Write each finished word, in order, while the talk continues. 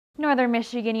Northern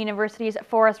Michigan University's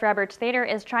Forrest Roberts Theater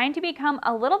is trying to become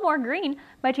a little more green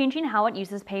by changing how it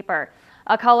uses paper.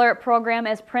 A color program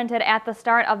is printed at the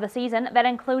start of the season that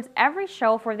includes every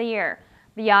show for the year.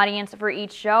 The audience for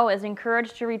each show is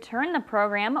encouraged to return the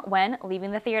program when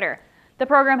leaving the theater. The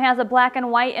program has a black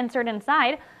and white insert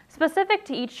inside, specific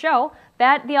to each show,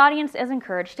 that the audience is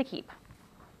encouraged to keep.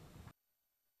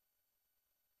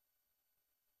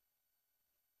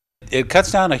 It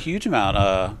cuts down a huge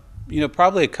amount.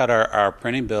 Probably cut our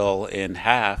printing bill in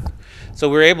half. So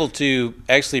we're able to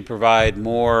actually provide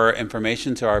more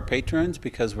information to our patrons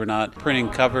because we're not printing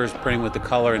covers, printing with the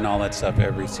color and all that stuff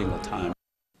every single time.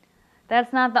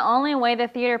 That's not the only way the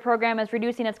theater program is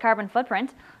reducing its carbon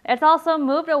footprint. It's also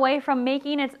moved away from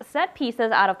making its set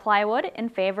pieces out of plywood in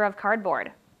favor of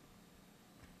cardboard.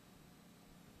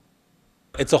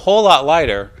 It's a whole lot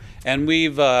lighter, and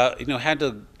we've had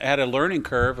a learning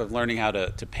curve of learning how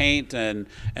to paint and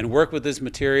work with this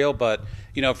material. But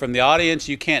from the audience,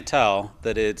 you can't tell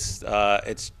that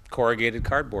it's corrugated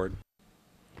cardboard.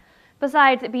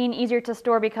 Besides being easier to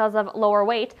store because of lower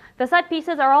weight, the set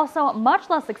pieces are also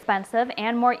much less expensive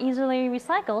and more easily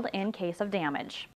recycled in case of damage.